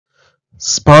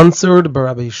Sponsored by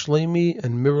Rabbi Shlomi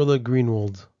and Mirala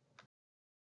Greenwald.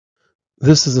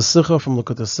 This is a Sikha from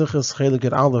Likkutei Sichos Chelik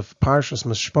Gid Aleph, Parshas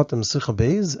Mishpatim Sikha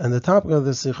Beis, and the topic of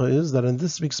this Sikha is that in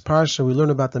this week's Parsha we learn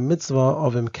about the mitzvah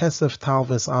of Imkesef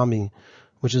Talves Ami,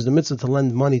 which is the mitzvah to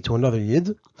lend money to another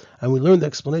Yid, and we learn the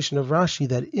explanation of Rashi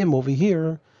that Im over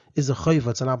here is a chayva,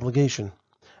 it's an obligation.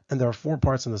 And there are 4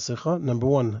 parts in the Sikha. Number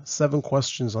 1, 7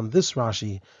 questions on this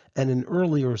Rashi and an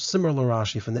earlier similar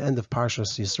Rashi from the end of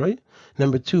Parshas Yisro.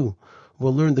 Number 2,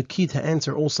 we'll learn the key to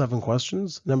answer all 7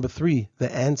 questions. Number 3,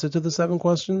 the answer to the 7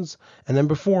 questions. And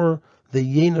number 4, the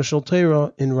Yena Shel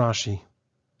Torah in Rashi.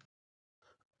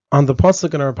 On the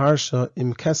pasuk in our parsha,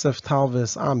 Im Kesef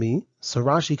Talves Ami, so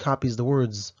Rashi copies the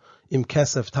words Im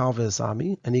Kesef Talves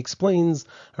Ami, and he explains,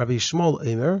 Rabbi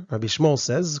Shmuel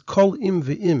says, Kol Im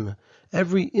Ve'im,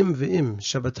 every Im Ve'im,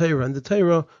 Shabbatayra and the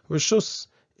Torah, Rishus,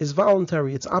 is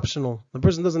voluntary, it's optional. The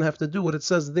person doesn't have to do what it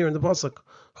says there in the pasuk,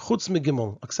 Chutz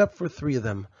Megimel, except for 3 of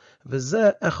them.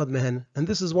 V'zeh echad mehen, and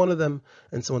this is one of them.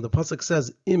 And so when the pasuk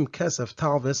says Im Kesef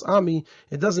Talves Ami,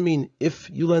 it doesn't mean if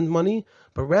you lend money,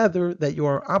 but rather that you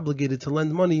are obligated to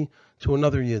lend money to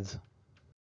another Yid.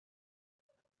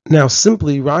 Now,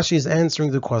 simply, Rashi is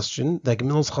answering the question that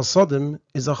Gemilas Chasadim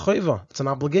is a chayva, it's an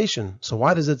obligation. So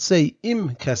why does it say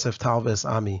Im Kesef Talves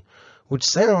Ami, which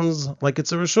sounds like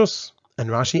it's a reshus? And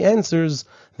Rashi answers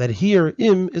that here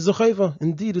Im is a chayva.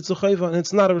 Indeed, it's a chayva, and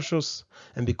it's not a reshus.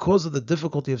 And because of the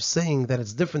difficulty of saying that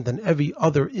it's different than every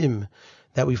other Im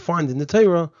that we find in the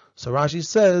Torah, so Rashi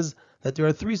says that there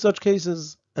are 3 such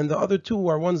cases, and the other 2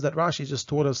 are ones that Rashi just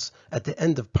taught us at the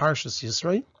end of Parshas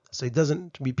Yisro, so he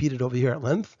doesn't repeat it over here at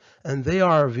length, and they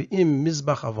are V'im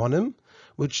Mizbach Avonim,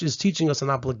 which is teaching us an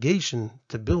obligation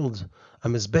to build a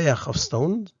Mizbeach of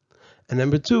stone, and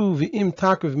number 2, V'im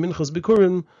Takriv Minchas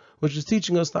Bikurim, which is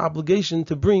teaching us the obligation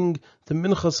to bring the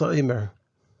Minchas HaEmer.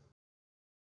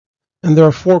 And there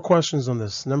are 4 questions on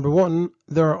this. Number 1,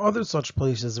 there are other such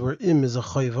places where Im is a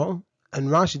chayva, and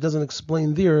Rashi doesn't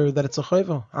explain there that it's a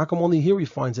chayva. How come only here he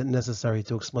finds it necessary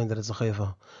to explain that it's a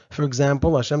chayva? For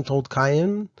example, Hashem told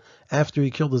Cain, after he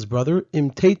killed his brother,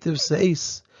 Im teitiv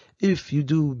se'es, if you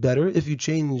do better, if you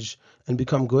change and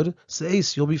become good,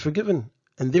 se'es, you'll be forgiven.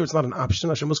 And there it's not an option,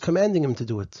 Hashem was commanding him to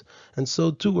do it. And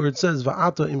so too, where it says,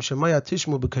 Va'ata im shemaya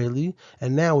tishmu b'kaili,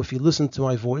 and now if you listen to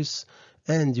my voice,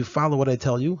 and you follow what I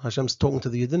tell you, Hashem's talking to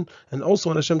the Yidden, and also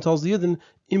when Hashem tells the Yidden,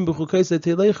 Im b'chukaisei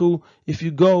telechu, if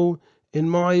you go in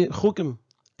my chukim.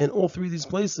 In all 3 of these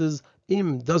places,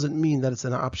 Im doesn't mean that it's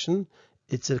an option,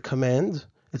 it's a command,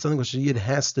 it's something which the Yid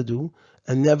has to do,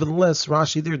 and nevertheless,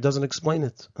 Rashi there doesn't explain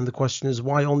it. And the question is,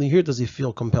 why only here does he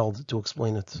feel compelled to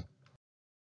explain it?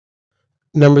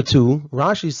 Number 2,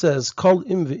 Rashi says, Kol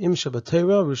Im ve'im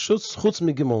Shabbatayra reshus chutz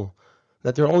migimel,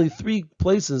 that there are only 3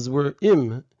 places where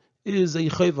Im is a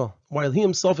chayva, while he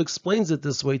himself explains it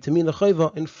this way to mean a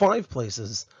chayva in 5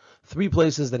 places. 3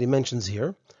 places that he mentions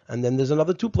here, and then there's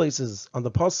another 2 places on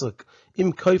the pasuk,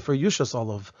 Im kaifer yushas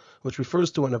olav, which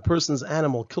refers to when a person's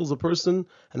animal kills a person,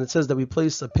 and it says that we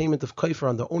place a payment of kaifer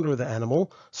on the owner of the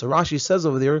animal. So Rashi says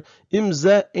over there, Im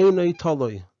ze einay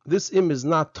taloi. This Im is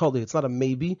not tali, it's not a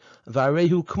maybe.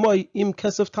 Varehu k'moi Im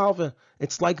kesef talve.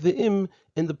 It's like the Im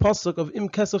in the pasuk of Im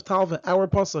kesef talve, our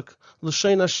pasuk,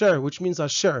 l'shein asher, which means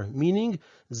asher, meaning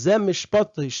ze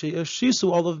mishpatei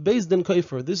she'eshisu olav bezdin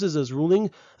kaifer. This is his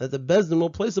ruling that the bezdin will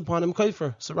place upon him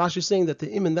kaifer. So Rashi is saying that the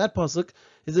Im in that pasuk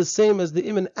is the same as the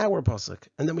Im in our pasuk.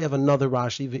 And then we have another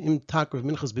Rashi, v'Im takriv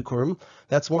minchas bikurim.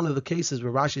 That's one of the cases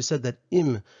where Rashi said that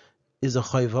Im is a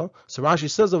chayva. So Rashi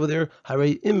says over there,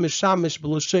 Harei Im mishamish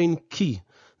b'loshein ki.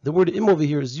 The word Im over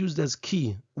here is used as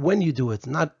ki, when you do it,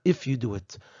 not if you do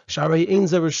it. Sharei ein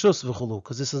ze reshus v'chulu,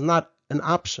 because this is not an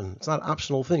option, it's not an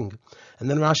optional thing. And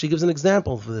then Rashi gives an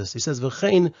example for this. He says,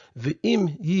 V'chein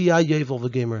v'im yi yayevel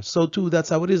v'gemer. So too, that's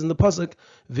how it is in the pasuk,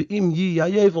 v'im yi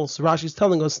yayevel. So Rashi is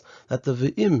telling us that the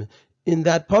v'im in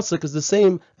that pasuk is the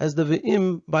same as the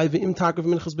v'im by v'im takriv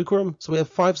minchas bikurim. So we have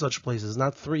 5 such places,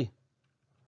 not 3.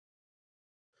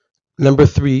 Number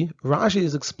 3, Rashi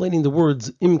is explaining the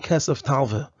words Im Kesef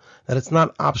Talve, that it's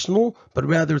not optional, but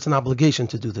rather it's an obligation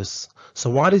to do this. So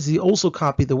why does he also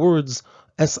copy the words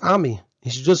Es Ami?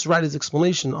 He should just write his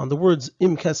explanation on the words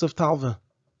Im Kesef Talve.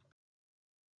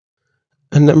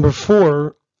 And number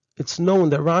 4, it's known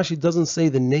that Rashi doesn't say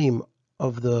the name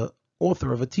of the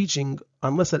author of a teaching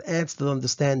unless it adds to the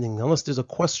understanding, unless there's a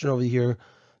question over here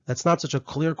that's not such a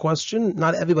clear question.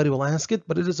 Not everybody will ask it,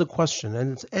 but it is a question,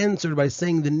 and it's answered by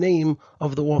saying the name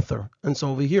of the author. And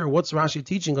so over here, what's Rashi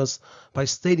teaching us by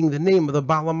stating the name of the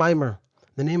Baal HaMaimer,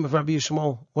 the name of Rabbi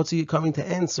Yishmael? What's he coming to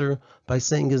answer by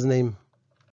saying his name?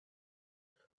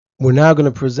 We're now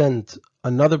going to present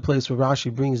another place where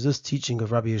Rashi brings this teaching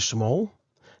of Rabbi Yishmael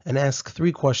and ask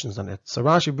three questions on it. So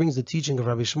Rashi brings the teaching of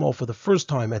Rabbi Yishmael for the first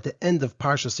time at the end of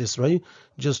Parshas Yisro,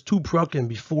 just 2 prakim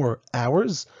before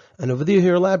ours, and over there he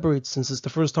elaborates since it's the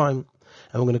first time.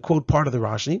 And we're going to quote part of the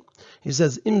Rashi. He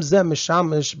says, "Im zeh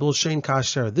mishamish bil shein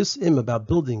kasher." This im about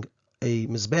building a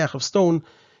mizbeach of stone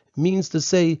means to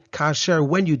say kasher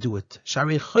when you do it.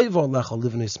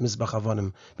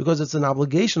 Because it's an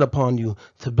obligation upon you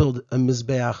to build a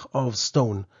mizbeach of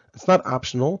stone. It's not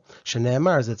optional.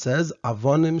 Shenemar, as it says,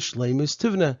 avonim shleimis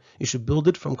tivne. You should build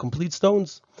it from complete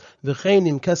stones. V'chein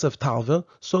im kesef talve.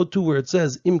 So too where it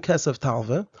says im kesef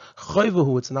talve,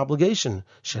 chayvahu, it's an obligation.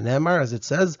 Shenemar, as it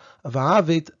says,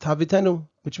 va'avit tavitenu,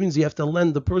 which means you have to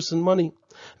lend the person money.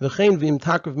 V'chein v'im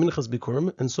takev minchas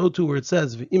bikurim, and so too where it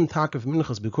says v'im takev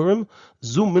minchas bikurim,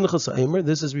 zu minchas ha'emer.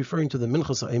 This is referring to the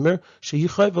minchas ha'emer shehi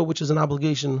chayva, which is an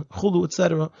obligation, chulu,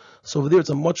 etc. So over there it's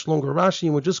a much longer Rashi,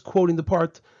 and we're just quoting the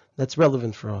part that's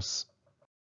relevant for us.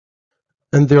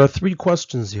 And there are three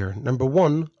questions here. Number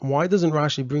one, why doesn't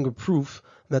Rashi bring a proof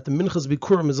that the minchas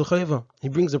bikurim is a chayva? He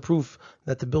brings a proof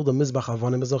that to build a mizbach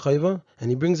avanim is a chayva, and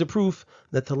he brings a proof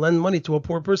that to lend money to a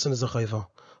poor person is a chayva.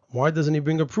 Why doesn't he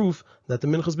bring a proof that the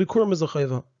minchas bikurim is a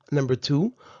chayva? Number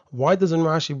two, why doesn't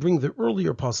Rashi bring the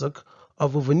earlier pasuk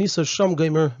of uvenisa sham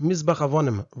geimer mizbach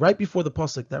avanim right before the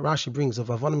pasuk that Rashi brings of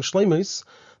avanim shleimis?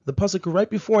 The pasuk right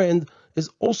beforehand is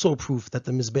also proof that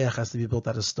the mizbeach has to be built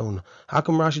out of stone. How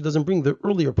come Rashi doesn't bring the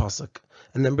earlier pasuk?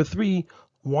 And number three,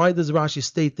 why does Rashi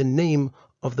state the name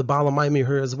of the Baal HaMaimir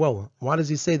here as well? Why does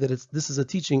he say that this is a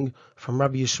teaching from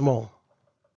Rabbi Yishmael?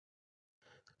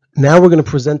 Now we're going to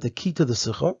present the key to the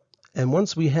Sikha, and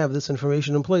once we have this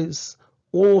information in place,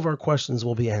 all of our questions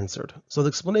will be answered. So the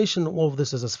explanation of all of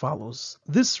this is as follows.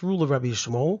 This rule of Rabbi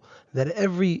Yishmael, that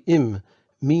every im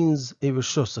means a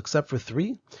reshus except for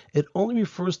three, it only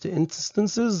refers to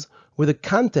instances where the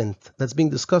content that's being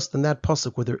discussed in that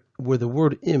pasuk, where the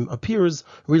word im appears,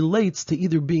 relates to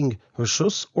either being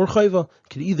reshus or chayva. It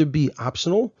could either be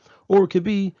optional or it could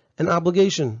be an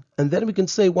obligation. And then we can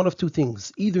say one of two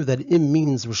things: either that im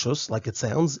means reshus, like it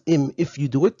sounds, im if you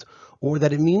do it, or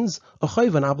that it means a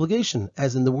chayva, an obligation,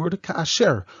 as in the word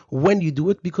ka'asher, when you do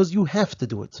it because you have to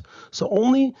do it. So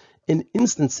only in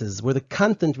instances where the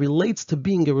content relates to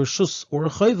being a reshus or a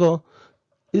chayva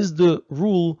is the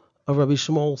rule of Rabbi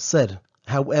Yishmael said.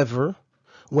 However,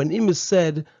 when im is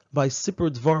said by sipur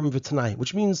dvarim v'tanai,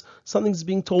 which means something's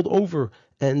being told over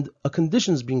and a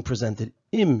condition is being presented,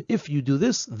 im, if you do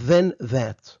this, then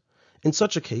that. In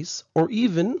such a case, or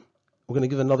even, we're going to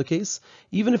give another case,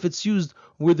 even if it's used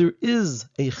where there is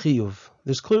a chiyuv,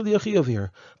 there's clearly a chiyuv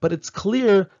here, but it's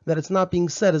clear that it's not being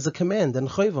said as a command and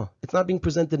chayva. It's not being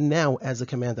presented now as a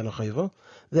command and a chayva.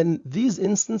 Then these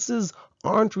instances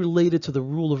aren't related to the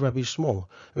rule of Rabbi Yishmael.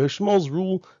 Rabbi Yishmael's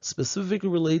rule specifically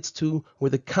relates to where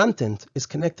the content is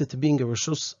connected to being a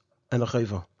reshus and a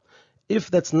chayva. If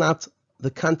that's not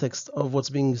the context of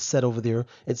what's being said over there,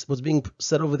 what's being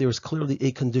said over there is clearly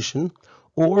a condition,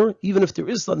 or even if there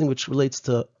is something which relates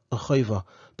to a chayva,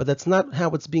 but that's not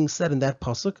how it's being said in that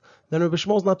pasuk, then Rabbi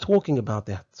Yishmael is not talking about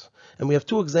that. And we have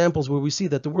two examples where we see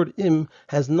that the word im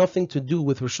has nothing to do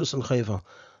with reshus and chayva,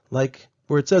 like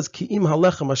where it says ki im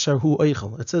halechem asher hu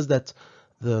eichel. It says that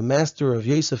the master of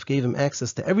Yosef gave him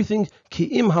access to everything, ki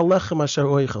im halechem asher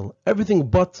hu eichel, everything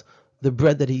but the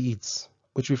bread that he eats,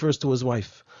 which refers to his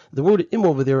wife. The word im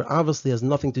over there obviously has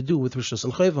nothing to do with reshus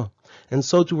and chayva. And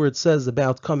so too where it says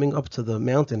about coming up to the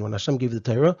mountain when Hashem gave the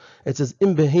Torah, it says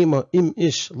im behema im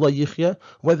ish la yichya,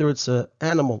 whether it's an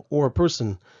animal or a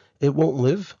person, it won't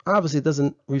live. Obviously it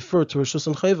doesn't refer to reshus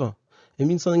and chayva. It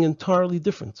means something entirely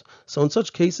different. So in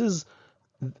such cases,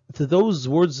 to those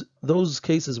words, those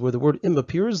cases where the word im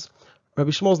appears,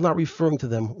 Rabbi Yishmael is not referring to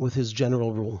them with his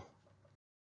general rule.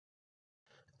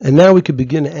 And now we could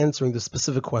begin answering the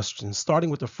specific questions,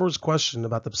 starting with the first question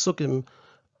about the psukim,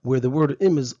 where the word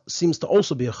im seems to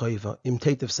also be a chayva, im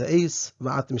teitev se'es,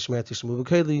 va'atim shmer tishmu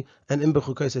v'keli, and im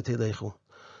b'chukei teleichu.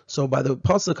 So by the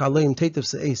pasuk alei im teitev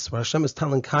se'es, where Hashem is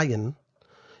telling Cain,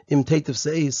 im teitev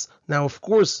se'es, now of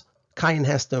course Cain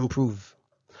has to improve.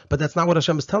 But that's not what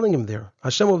Hashem is telling him there.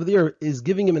 Hashem over there is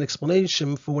giving him an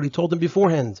explanation for what he told him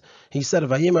beforehand. He said,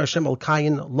 "Vayim Hashem al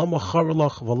Cain, lama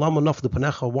charalach v'lama nafdu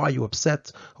panecha." Why are you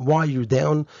upset? Why are you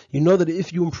down? You know that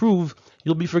if you improve,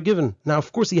 you'll be forgiven. Now,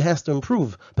 of course, he has to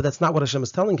improve, but that's not what Hashem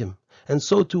is telling him. And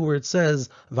so too where it says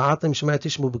Va'atem Shema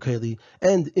Tishmu B'Keli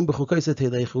and Im B'Chukoyse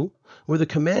Teilechu, where the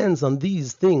commands on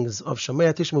these things of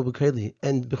Shema Tishmu B'Keli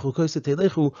and B'Chukoyse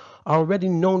Teilechu are already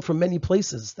known from many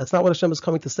places. That's not what Hashem is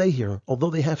coming to say here. Although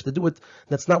they have to do it,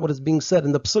 that's not what is being said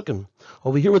in the Psukim.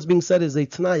 Over here what's being said is a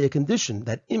Tanai, a condition,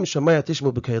 that Im Shema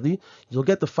Tishmu B'Keli, you'll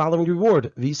get the following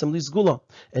reward, V'Yisam Lizgula.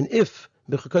 And if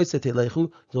you'll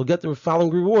get the following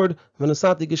reward.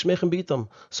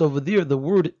 So over there, the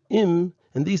word im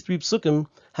in these three psukim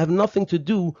have nothing to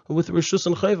do with rishus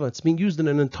and chayva. It's being used in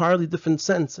an entirely different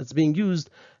sense. It's being used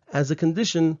as a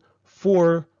condition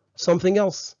for something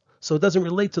else. So it doesn't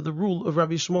relate to the rule of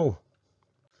Rabbi Shmuel.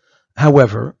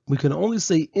 However, we can only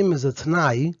say im is a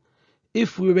tanai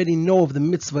if we already know of the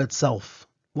mitzvah itself,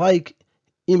 like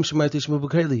im shema tishmu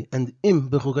b'keli and im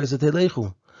b'chukayse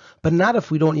teilechu. But not if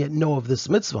we don't yet know of this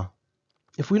mitzvah.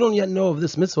 If we don't yet know of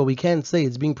this mitzvah, we can't say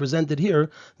it's being presented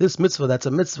here, this mitzvah, that's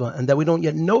a mitzvah, and that we don't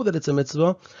yet know that it's a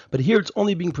mitzvah, but here it's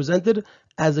only being presented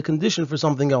as a condition for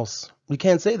something else. We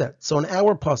can't say that. So in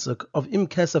our pasuk of Im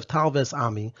Kesef Talves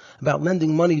Ami, about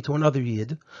lending money to another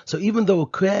Yid, so even though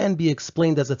it can be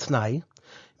explained as a T'nai,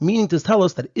 meaning to tell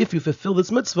us that if you fulfill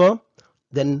this mitzvah,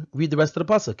 then read the rest of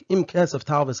the pasuk. Im kesef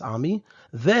talves ami,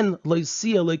 then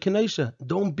loisia lekenesha.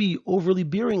 Don't be overly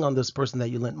bearing on this person that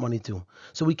you lent money to.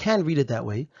 So we can read it that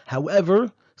way.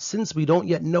 However, since we don't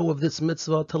yet know of this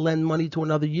mitzvah to lend money to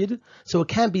another yid, so it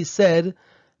can be said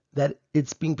that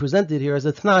it's being presented here as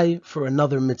a t'nai for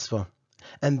another mitzvah.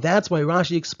 And that's why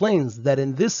Rashi explains that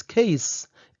in this case,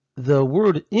 the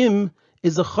word im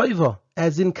is a chayva,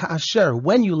 as in ka'asher,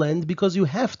 when you lend, because you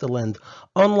have to lend.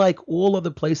 Unlike all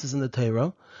other places in the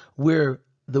Torah, where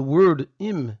the word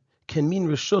im can mean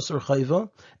rishus or chayva,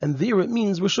 and there it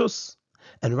means rishus.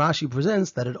 And Rashi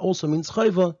presents that it also means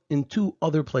chayva in two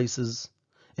other places,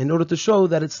 in order to show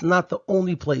that it's not the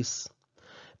only place.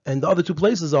 And the other two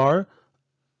places are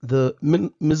the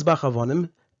Mizbach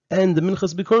Avonim and the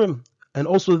Minchas Bikurim. And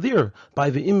also there,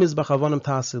 by V'im Mizbach Avonim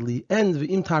Tasili and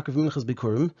V'im Takrav Minchas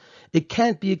Bikurim, it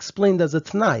can't be explained as a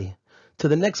T'nai to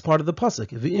the next part of the pasuk.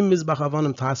 V'im Mizbach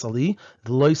Avonim Tasili,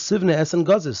 the Loi Sivne Esen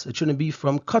Gazis. It shouldn't be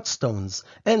from cut stones.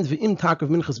 And V'im Takrav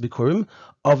Minchas Bikurim,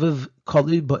 Aviv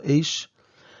Kali Ba'esh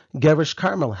Gerish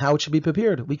Carmel, how it should be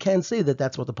prepared. We can't say that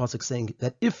that's what the pasuk is saying,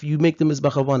 that if you make the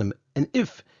Mizbach Avonim, and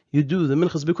if you do the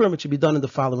Minchas Bikurim, it should be done in the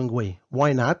following way.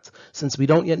 Why not? Since we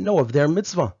don't yet know of their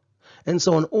mitzvah. And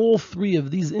so in all three of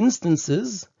these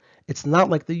instances, it's not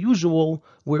like the usual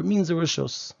where it means a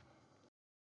rishos.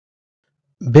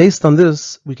 Based on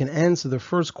this, we can answer the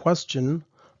first question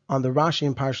on the Rashi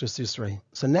in Parshas Yisrei.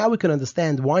 So now we can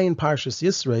understand why in Parshas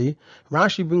Yisrei,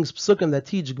 Rashi brings psukim that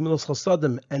teach Gemilos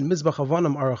Chasadim and Mizbach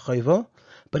Avonim are a chayva,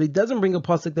 but he doesn't bring a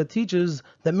pasuk that teaches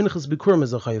that Minchas Bikurim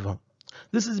is a chayva.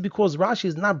 This is because Rashi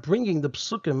is not bringing the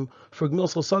psukim for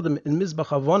Gemilos Chasadim and Mizbach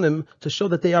Avonim to show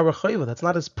that they are a chayva. That's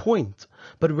not his point,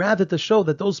 but rather to show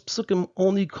that those psukim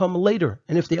only come later.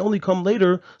 And if they only come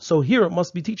later, so here it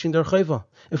must be teaching their chayva.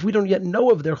 If we don't yet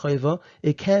know of their chayva,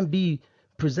 it can be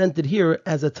presented here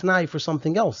as a t'nai for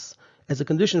something else, as a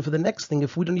condition for the next thing,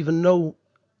 if we don't even know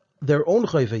their own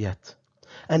chayva yet.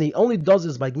 And he only does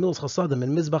this by Gemilos Chasadim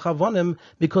and Mizbach Avonim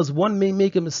because one may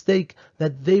make a mistake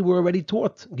that they were already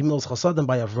taught Gemilos Chasadim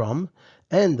by Avram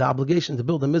and the obligation to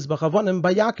build a Mizbach Avonim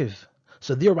by Yaakov.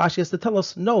 So there Rashi has to tell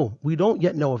us, no, we don't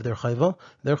yet know of their chayva.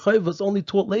 Their chayva is only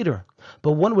taught later.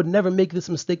 But one would never make this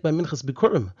mistake by Minchas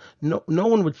Bikurim. No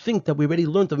one would think that we already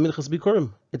learned of Minchas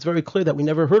Bikurim. It's very clear that we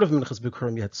never heard of Minchas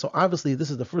Bikurim yet. So obviously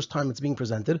this is the first time it's being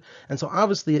presented. And so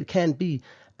obviously it can be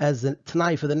as a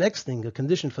t'nai for the next thing, a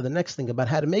condition for the next thing about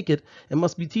how to make it. It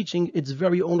must be teaching its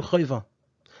very own chayva.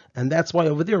 And that's why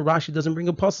over there Rashi doesn't bring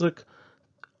a pasuk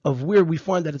of where we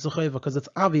find that it's a chayva, because it's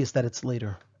obvious that it's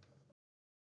later.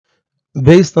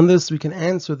 Based on this, we can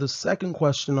answer the second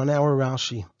question on our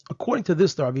Rashi. According to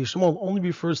this, the Rabbi Shmuel only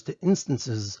refers to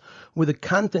instances where the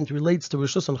content relates to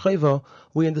Rishus and Chayva.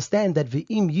 We understand that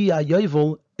V'im Yia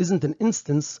Yovel isn't an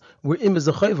instance where Im is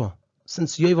a Chayva,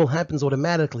 since Yovel happens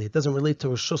automatically. It doesn't relate to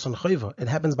Rishus and Chayva. It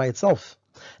happens by itself.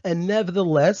 And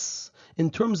nevertheless, in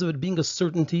terms of it being a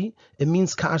certainty, it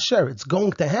means Ka'asher. It's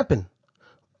going to happen,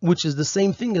 which is the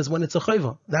same thing as when it's a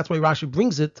Chayva. That's why Rashi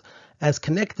brings it as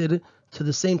connected to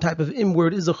the same type of im where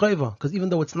it is a chayva, because even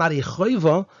though it's not a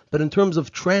chayva, but in terms of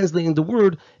translating the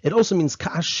word, it also means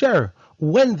ka'asher,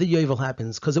 when the yovel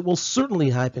happens, because it will certainly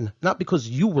happen, not because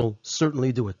you will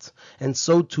certainly do it. And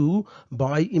so too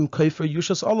by im kaifer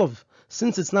yushas olav,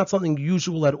 since it's not something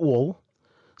usual at all,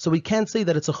 so we can't say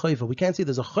that it's a chayva. We can't say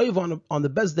there's a chayva on the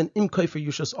bezdin im kaifer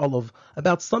yushas olav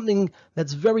about something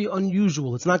that's very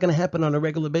unusual. It's not going to happen on a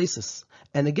regular basis.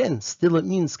 And again, still it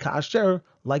means ka'asher,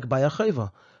 like by a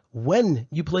chayva. When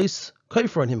you place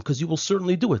kaifer on him, because you will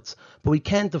certainly do it. But we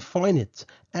can't define it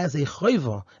as a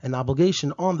chayva, an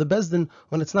obligation on the bezdin,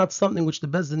 when it's not something which the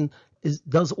bezdin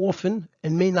does often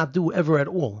and may not do ever at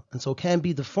all, and so it can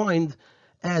be defined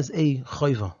as a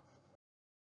chayva.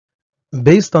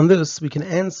 Based on this, we can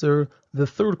answer the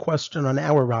third question on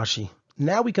our Rashi.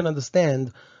 Now we can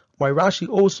understand why Rashi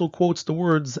also quotes the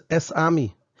words es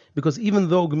ami, because even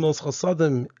though Gemilas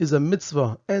Chasadim is a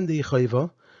mitzvah and a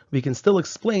chayva, we can still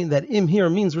explain that im here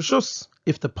means reshus,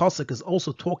 if the pasuk is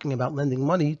also talking about lending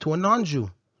money to a non-Jew.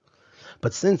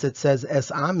 But since it says es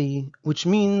ami, which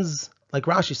means, like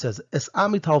Rashi says, es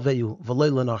ami talveyu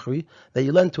v'lei lenachri, that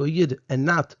you lend to a yid and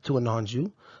not to a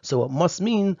non-Jew, so it must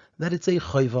mean that it's a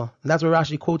chayva. And that's where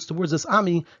Rashi quotes the words es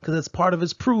ami, because it's part of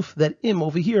his proof that im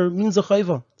over here means a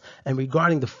chayva. And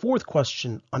regarding the fourth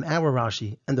question on our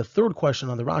Rashi and the third question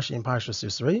on the Rashi in Parshas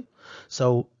Yisrei,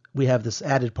 so we have this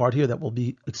added part here that will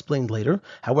be explained later.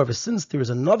 However, since there is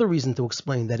another reason to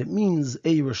explain that it means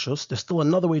a reshus, there's still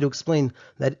another way to explain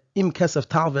that im kesef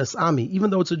talves ami, even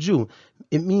though it's a Jew,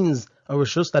 it means a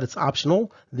reshus, that it's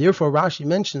optional. Therefore, Rashi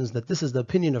mentions that this is the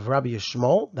opinion of Rabbi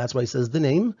Yishmael, that's why he says the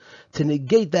name, to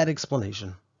negate that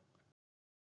explanation.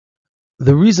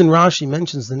 The reason Rashi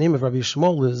mentions the name of Rabbi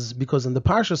Yishmael is because in the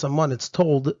Parshas Aman it's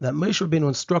told that Moshe Rabbeinu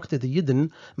instructed the Yidden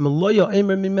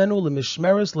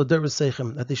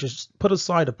that they should put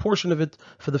aside a portion of it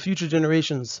for the future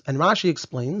generations. And Rashi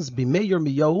explains, Bimei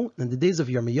Yirmiyahu, in the days of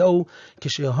Yirmiyahu,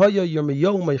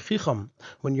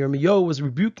 when Yirmiyahu was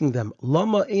rebuking them,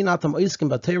 Lama einatam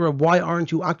oiskim b'Torah, why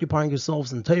aren't you occupying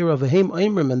yourselves in Torah? V'heim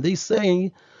oimrim, and they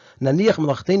say, we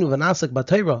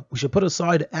should put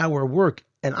aside our work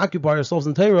and occupy ourselves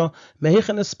in Torah.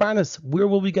 Where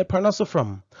will we get parnasa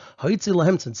from?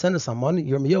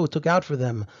 Yirmiyahu took out for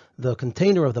them the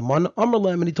container of the man,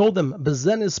 and he told them,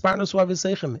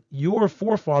 your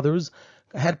forefathers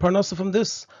had parnasa from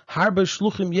this.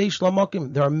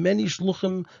 There are many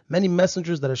shluchim, many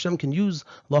messengers that Hashem can use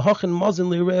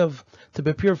to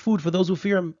prepare food for those who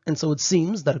fear Him. And so it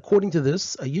seems that according to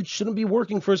this, a yid shouldn't be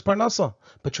working for his parnasa,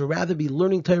 but should rather be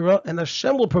learning Torah, and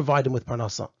Hashem will provide him with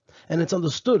parnasa. And it's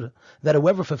understood that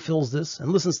whoever fulfills this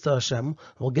and listens to Hashem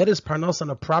will get his parnasa in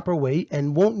a proper way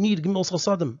and won't need Gemilas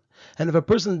Chasadim. And if a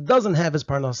person doesn't have his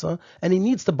parnasa and he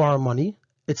needs to borrow money,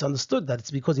 it's understood that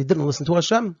it's because he didn't listen to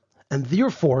Hashem. And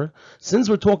therefore, since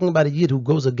we're talking about a yid who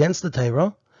goes against the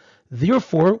Torah,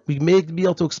 therefore we may be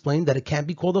able to explain that it can't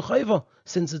be called a chayva,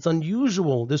 since it's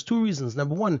unusual. There's two reasons.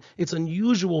 Number one, it's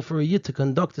unusual for a yid to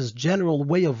conduct his general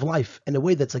way of life in a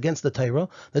way that's against the Torah.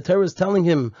 The Torah is telling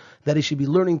him that he should be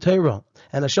learning Torah,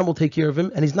 and Hashem will take care of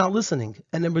him, and he's not listening.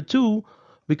 And number two,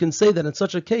 we can say that in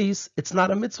such a case, it's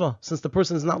not a mitzvah, since the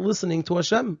person is not listening to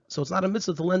Hashem. So it's not a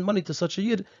mitzvah to lend money to such a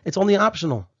yid. It's only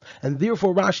optional. And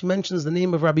therefore Rashi mentions the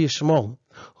name of Rabbi Yishmael,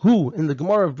 who in the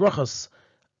Gemara of Brachas,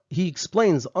 he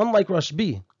explains, unlike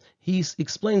Rashbi, he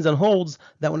explains and holds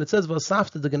that when it says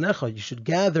Vasafta deganecha, you should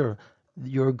gather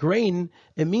your grain,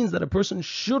 it means that a person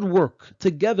should work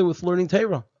together with learning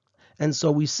Torah. And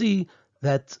so we see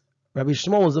that Rabbi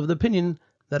Yishmael is of the opinion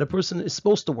that a person is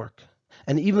supposed to work.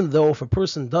 And even though if a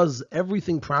person does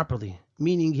everything properly,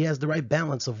 meaning he has the right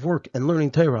balance of work and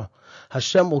learning Torah,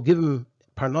 Hashem will give him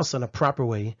parnasa in a proper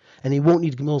way, and he won't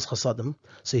need Gemilas Chasadim.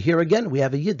 So here again, we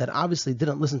have a yid that obviously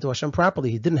didn't listen to Hashem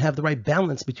properly. He didn't have the right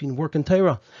balance between work and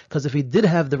Torah. Because if he did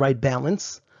have the right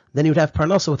balance, then he would have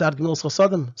parnasa without Gemilas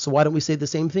Chasadim. So why don't we say the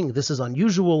same thing? This is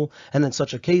unusual, and in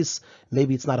such a case,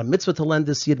 maybe it's not a mitzvah to lend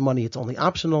this yid money, it's only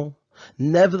optional.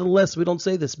 Nevertheless, we don't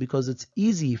say this because it's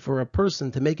easy for a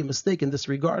person to make a mistake in this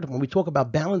regard. When we talk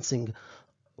about balancing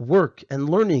work and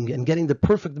learning and getting the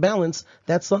perfect balance,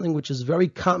 that's something which is very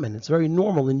common. It's very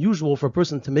normal and usual for a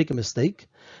person to make a mistake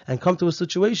and come to a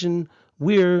situation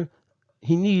where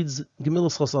he needs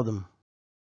Gemilas Chasadim.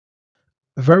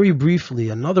 Very briefly,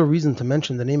 another reason to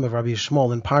mention the name of Rabbi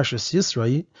Yishmael in Parshas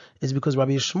Yisrei is because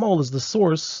Rabbi Yishmael is the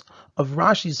source of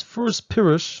Rashi's first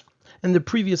pirush in the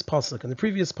previous pasuk. In the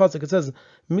previous pasuk, it says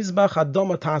Mizbach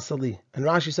Adama Tasali, and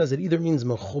Rashi says it either means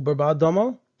Mechuber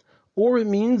Ba'Adama or it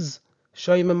means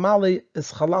Shayimamale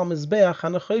Eschalal Mizbeach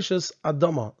Hanacheshes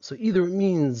Adama. So either it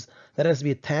means that it has to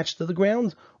be attached to the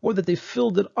ground or that they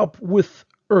filled it up with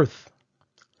earth.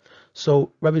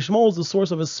 So Rabbi Yishmael is the source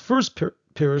of his first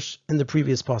pirush in the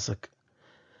previous pasuk.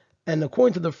 And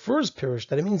according to the first pirush,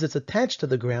 that it means it's attached to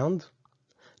the ground,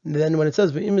 then when it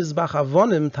says V'im Mizbach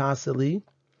Avonim Tasali,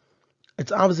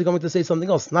 it's obviously going to say something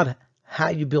else, not how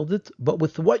you build it, but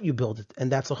with what you build it, and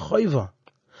that's a chayva.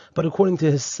 But according to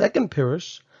his second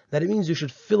pirush, that it means you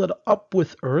should fill it up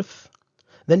with earth,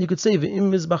 then you could say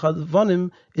V'im Mizbach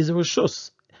Avonim is a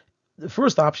reshus. the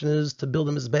first option is to build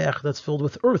a mizbeach that's filled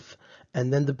with earth,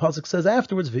 and then the pasuk says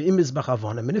afterwards, "Ve'im mizbach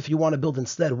avonim." And if you want to build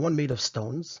instead one made of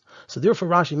stones, so therefore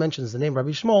Rashi mentions the name Rabbi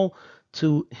Shmuel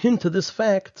to hint to this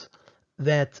fact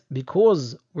that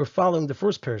because we're following the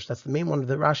first parish, that's the main one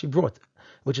that Rashi brought,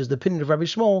 which is the opinion of Rabbi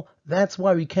Shmuel. That's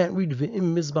why we can't read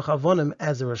 "Ve'im mizbach avonim"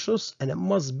 as a rashus, and it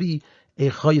must be a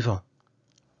chayva.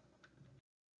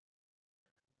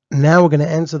 Now we're going to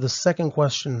answer the second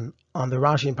question on the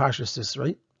Rashi and Parshas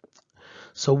Yisro.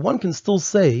 So one can still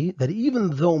say that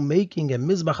even though making a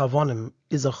mizbach avonim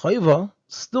is a chayva,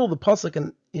 still the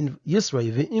pasuk in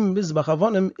Yisro, ve'im mizbach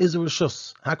avonim, is a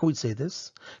reshus. How can we say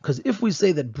this? Because if we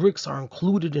say that bricks are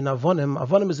included in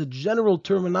avonim is a general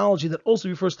terminology that also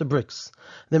refers to bricks.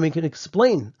 Then we can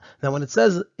explain that when it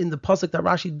says in the pasuk that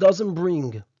Rashi doesn't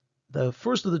bring, the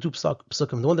first of the two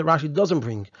psukim, the one that Rashi doesn't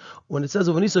bring, when it says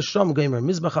 "Uvanisa sham gamer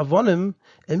mizbach avonim,"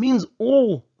 it means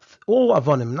all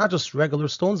avonim, not just regular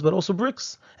stones, but also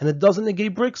bricks, and it doesn't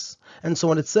negate bricks. And so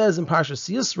when it says in Parshas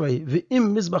Yisro,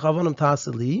 "Ve'im mizbach avonim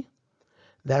ta'aseli,"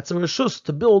 that's a reshus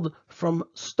to build from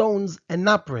stones and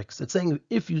not bricks. It's saying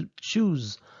if you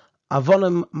choose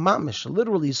avonim mamish,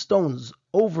 literally stones,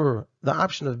 over the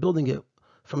option of building it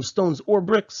from stones or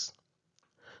bricks,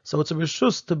 so it's a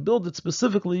reshus to build it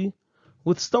specifically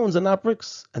with stones and not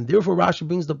bricks. And therefore Rashi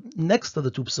brings the next of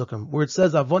the two psukim, where it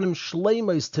says avonim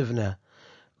shleimus tivneh,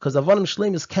 because avonim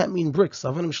shleimus can't mean bricks.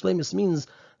 Avonim shleimus means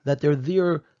that they're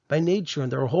there by nature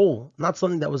and they're whole, not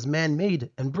something that was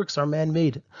man-made, and bricks are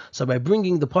man-made. So by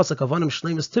bringing the pasuk avonim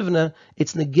shleimus tivneh,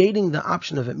 it's negating the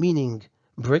option of it meaning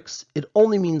bricks. It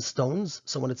only means stones.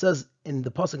 So when it says in the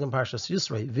pasuk in Parshas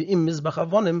Yisro, "Ve'im mizbach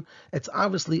avonim," it's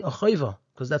obviously a chayva,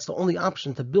 because that's the only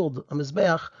option to build a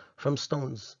mizbeach from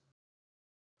stones.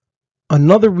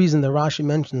 Another reason that Rashi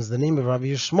mentions the name of Rabbi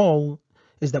Yishmael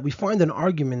is that we find an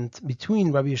argument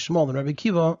between Rabbi Yishmael and Rabbi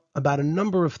Akiva about a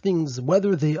number of things,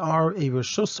 whether they are a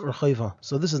reshus or chayva.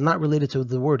 So this is not related to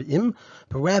the word im,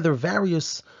 but rather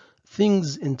various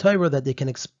things in Torah that they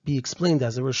can be explained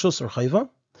as a reshus or chayva.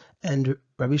 And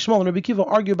Rabbi Yishmael and Rabbi Akiva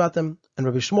argue about them, and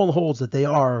Rabbi Yishmael holds that they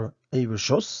are a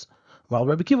reshus, while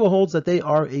Rabbi Akiva holds that they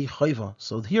are a chayva.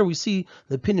 So here we see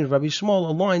the opinion of Rabbi Yishmael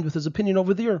aligned with his opinion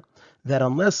over there, that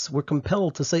unless we're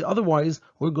compelled to say otherwise,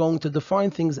 we're going to define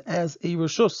things as a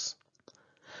reshus.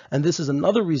 And this is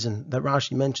another reason that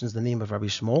Rashi mentions the name of Rabbi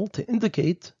Yishmael, to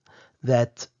indicate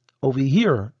that over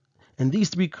here, in these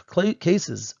three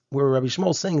cases where Rabbi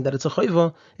Yishmael is saying that it's a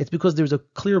chayva, it's because there's a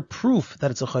clear proof that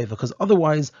it's a chayva, because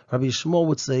otherwise Rabbi Yishmael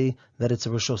would say that it's a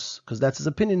reshus, because that's his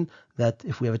opinion, that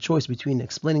if we have a choice between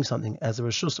explaining something as a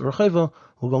reshus or a chayva,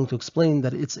 we're going to explain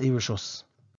that it's a reshus.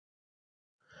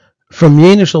 From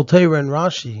Yeina Shel Torah and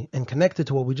Rashi, and connected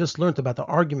to what we just learned about the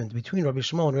argument between Rabbi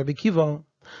Yishmael and Rabbi Akiva,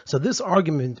 so this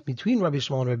argument between Rabbi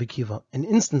Yishmael and Rabbi Akiva, in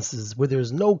instances where there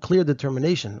is no clear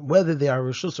determination whether they are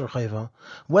reshus or chayva,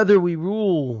 whether we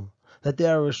rule that they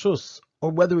are reshus or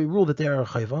whether we rule that they are a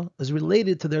chayva, is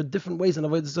related to their different ways in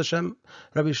avodas Hashem.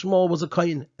 Rabbi Yishmael was a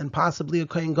kohen, and possibly a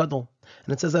kohen gadol,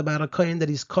 and it says about a kohen that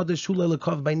he's kadosh shulei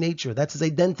lekav by nature. That's his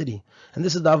identity, and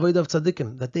this is the avodah of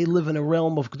tzaddikim, that they live in a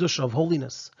realm of kedusha, of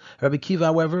holiness. Rabbi Akiva,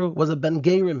 however, was a ben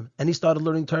gerim, and he started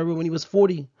learning Torah when he was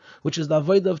 40, which is the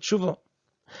avodah of tshuva.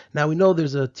 Now we know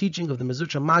there's a teaching of the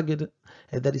Mezritch Magid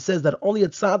that he says that only a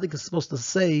tzaddik is supposed to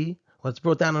say, what's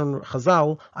brought down on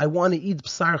Chazal, I want to eat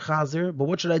psar chazer, but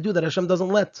what should I do that Hashem doesn't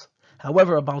let?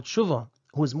 However, a Baal Tshuva,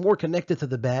 who is more connected to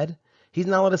the bad, he's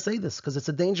not allowed to say this because it's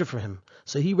a danger for him.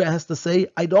 So he has to say,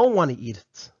 I don't want to eat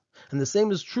it. And the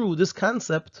same is true, this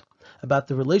concept about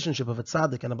the relationship of a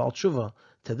tzaddik and a Baal Tshuva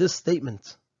to this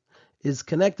statement is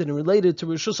connected and related to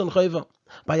Reshus and Chayva.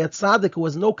 By a tzaddik who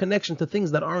has no connection to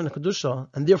things that are in Kedusha,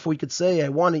 and therefore he could say, I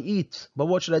want to eat, but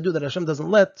what should I do that Hashem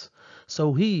doesn't let?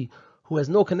 So he who has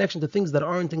no connection to things that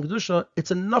aren't in Kedusha,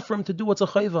 it's enough for him to do what's a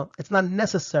Chayva. It's not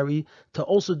necessary to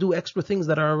also do extra things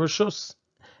that are a Reshus.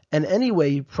 And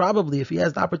anyway, probably if he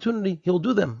has the opportunity, he'll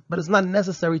do them. But it's not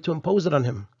necessary to impose it on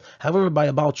him. However, by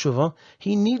a Baal Tshuva,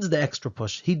 he needs the extra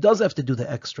push. He does have to do the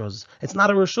extras. It's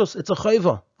not a reshus, it's a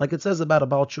chayva. Like it says about a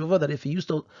Baal Tshuva, that if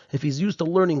he's used to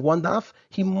learning one daf,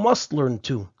 he must learn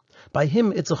two. By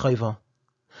him, it's a chayva.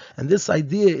 And this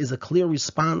idea is a clear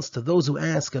response to those who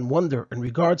ask and wonder in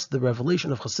regards to the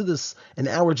revelation of Chassidus in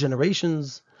our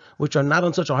generations, which are not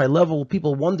on such a high level.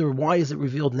 People wonder, why is it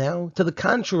revealed now? To the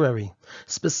contrary,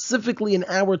 specifically in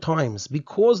our times,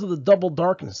 because of the double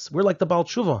darkness, we're like the Baal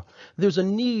Tshuva. There's a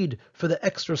need for the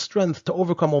extra strength to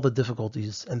overcome all the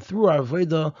difficulties. And through our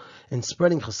Avodah and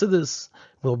spreading Chassidus,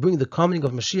 we'll bring the coming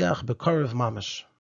of Mashiach B'Karev Mamash.